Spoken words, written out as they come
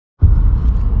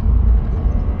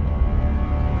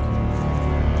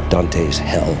Dante's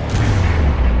hell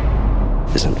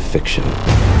isn't fiction.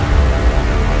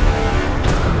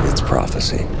 It's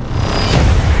prophecy.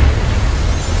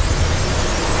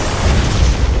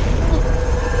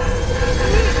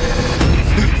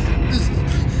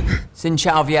 Xin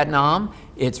chào Vietnam.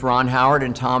 It's Ron Howrard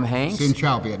and Tom Hanks. Xin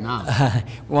chào Vietnam.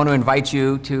 We want to invite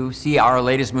you to see our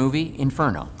latest movie,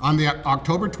 Inferno. On the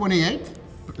October 28th,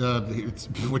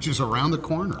 which is around the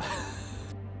corner.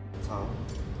 Tom,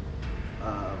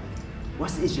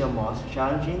 what is your most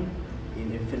challenging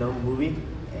in Inferno movie,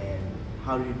 and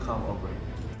how do you come over it?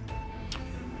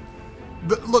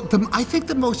 I think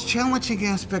the most challenging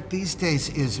aspect these days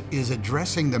is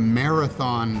addressing the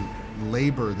marathon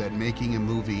labor that making a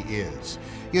movie is.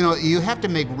 You know, you have to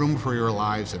make room for your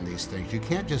lives in these things. You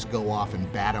can't just go off and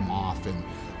bat them off, and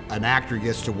an actor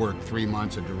gets to work 3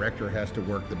 months, a director has to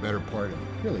work the better part of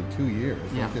really 2 years,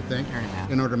 don't you think,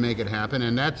 in order to make it happen.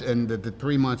 And the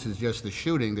 3 months is just the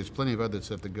shooting. There's plenty of other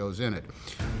stuff that goes in it.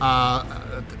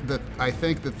 I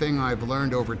think the thing I've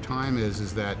learned over time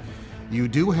is that you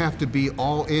do have to be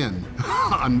all in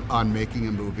on making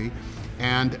a movie,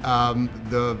 and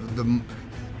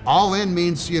all in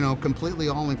means, you know, completely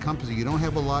all-encompassing. You don't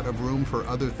have a lot of room for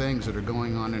other things that are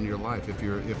going on in your life if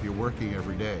you're working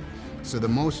every day. So the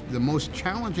most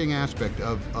challenging aspect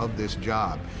of this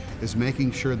job is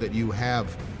making sure that you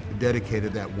have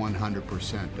dedicated that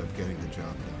 100% of getting the job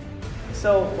done.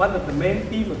 So one of the main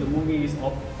themes of the movie is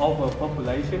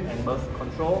overpopulation and birth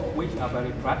control, which are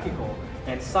very practical,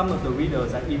 and some of the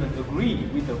readers are even agree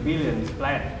with the villain's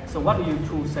plan. So what do you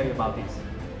two say about this?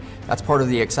 That's part of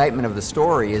the excitement of the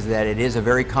story, is that it is a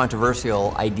very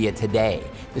controversial idea today.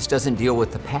 This doesn't deal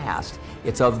with the past,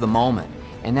 it's of the moment.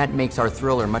 And that makes our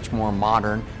thriller much more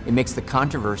modern. It makes the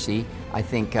controversy, I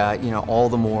think, all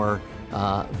the more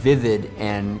vivid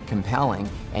and compelling,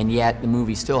 and yet the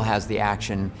movie still has the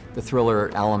action, the thriller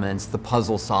elements, the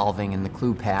puzzle solving, and the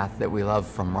clue path that we love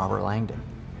from Robert Langdon.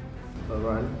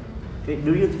 Ron,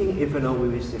 do you think Inferno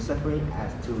will be successful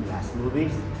as two last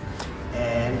movies?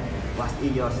 And what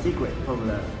is your secret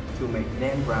formula to make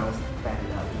Dan Brown's fan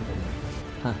love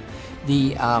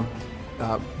Inferno?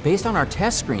 Based on our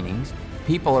test screenings,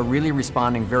 people are really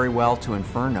responding very well to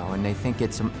Inferno, and they think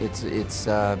it's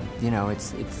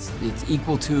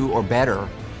equal to or better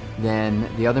than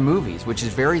the other movies, which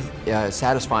is very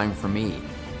satisfying for me.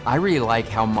 I really like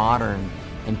how modern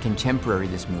and contemporary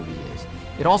this movie is.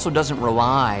 It also doesn't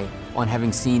rely on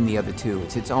having seen the other two.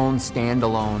 It's its own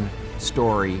standalone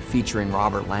story featuring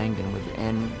Robert Langdon,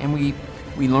 and we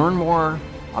learn more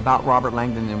about Robert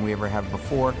Langdon than we ever have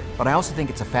before, but I also think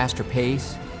it's a faster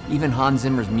pace. Even Hans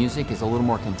Zimmer's music is a little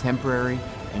more contemporary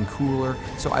and cooler,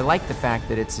 so I like the fact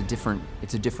that it's a different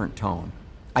tone.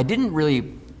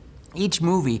 Each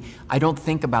movie, I don't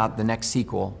think about the next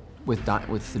sequel with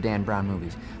the Dan Brown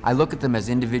movies. I look at them as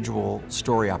individual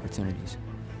story opportunities.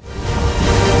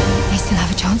 They still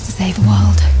have a chance to save the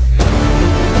world.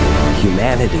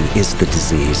 Humanity is the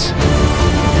disease.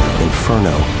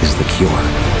 Inferno is the cure.